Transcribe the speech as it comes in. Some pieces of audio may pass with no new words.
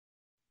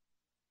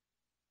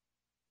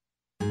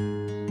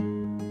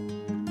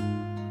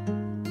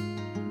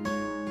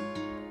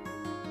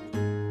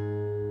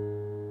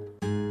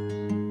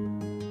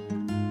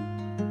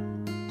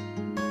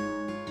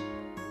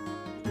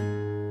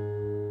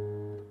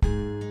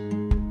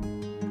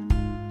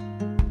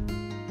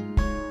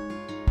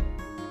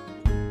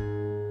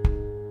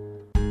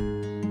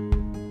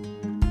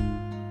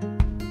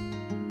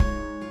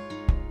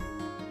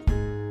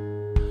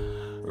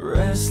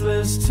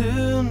tears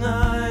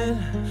tonight,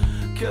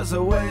 'cause I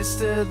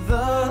wasted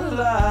the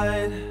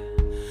light.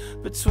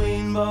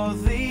 Between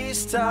both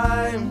these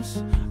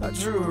times I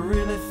drew a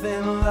really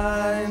thin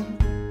line.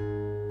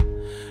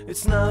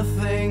 It's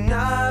nothing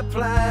I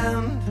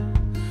planned,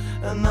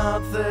 and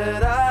not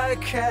that I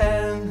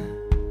can,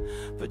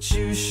 but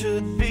you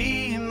should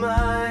be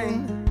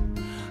mine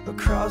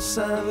across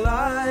that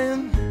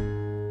line.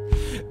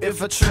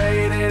 If I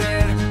traded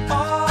it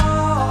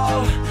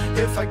all,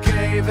 if I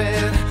gave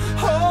it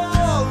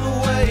all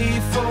away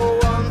for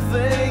one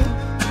thing,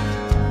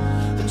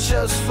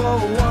 just for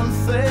one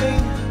thing,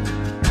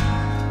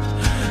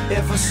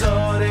 if I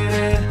sorted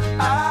it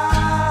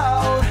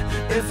out,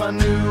 if I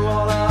knew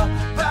all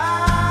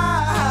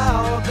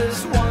about this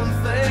one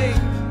thing,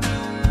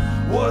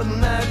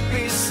 wouldn't that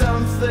be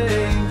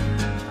something?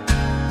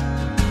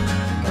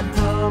 I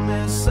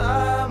promise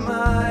I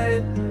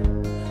might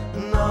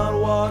not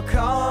walk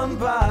on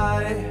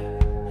by,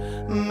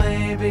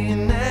 maybe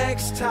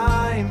next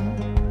time,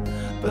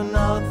 but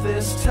not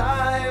this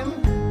time.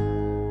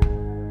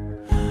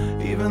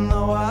 Even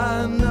though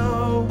I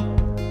know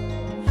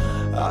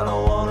I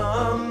don't wanna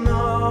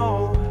know,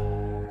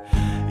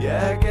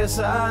 yeah, I guess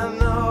I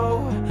know,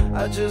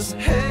 I just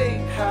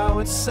hate how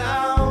it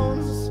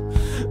sounds.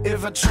 If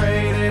I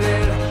traded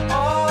it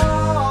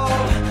all,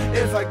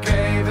 if I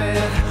gave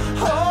it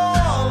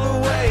all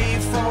away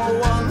for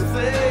one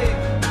thing,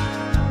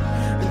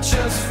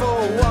 just for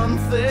one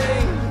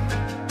thing,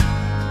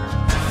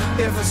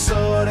 if I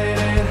sorted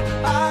it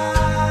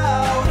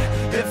out,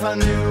 if I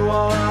knew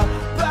all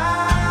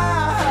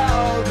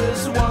about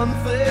this one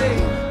thing,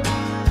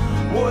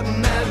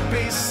 wouldn't that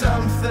be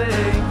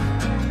something?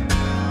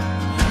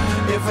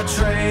 If I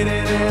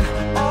traded it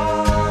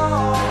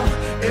all,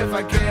 if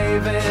I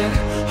gave it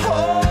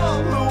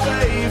all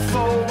away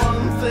for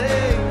one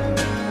thing,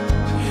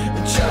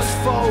 just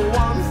for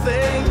one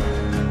thing,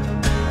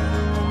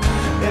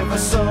 if I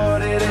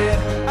sorted it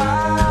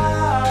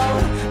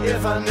out,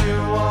 if I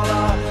knew all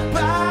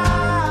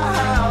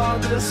about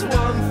this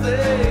one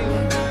thing,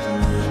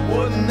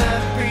 wouldn't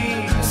that be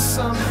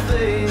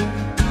something?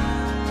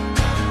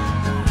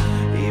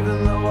 Even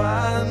though I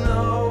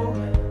know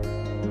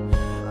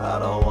I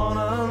don't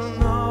wanna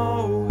know,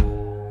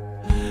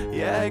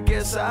 yeah, I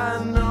guess I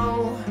know,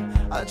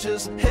 I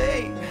just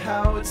hate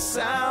how it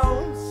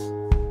sounds.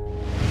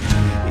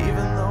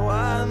 Even though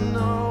I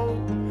know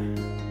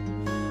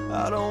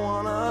I don't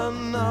wanna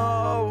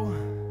know,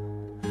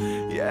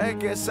 yeah, I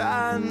guess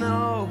I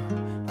know,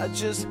 I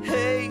just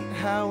hate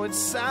how it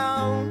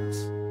sounds.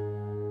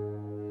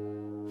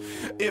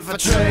 If I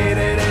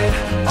traded it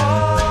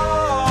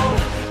all,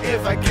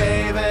 if I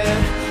gave it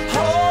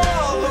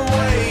all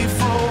away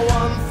for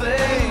one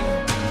thing,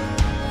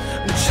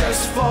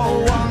 just for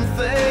one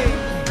thing,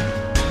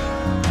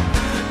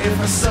 if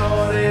I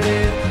sorted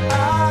it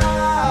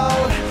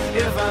out,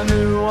 if I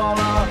knew all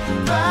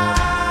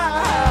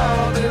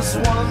about this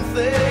one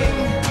thing,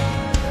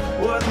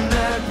 wouldn't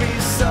that be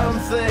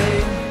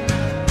something?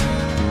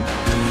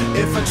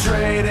 If I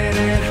traded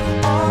it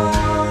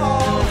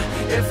all,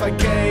 if I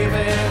gave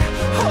it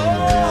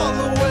all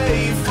away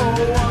for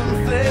one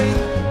thing,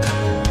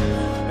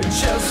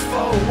 just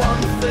for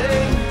one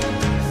thing,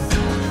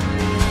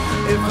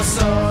 if I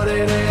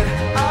sorted it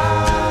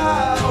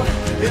out,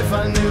 if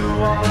I knew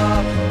all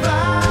about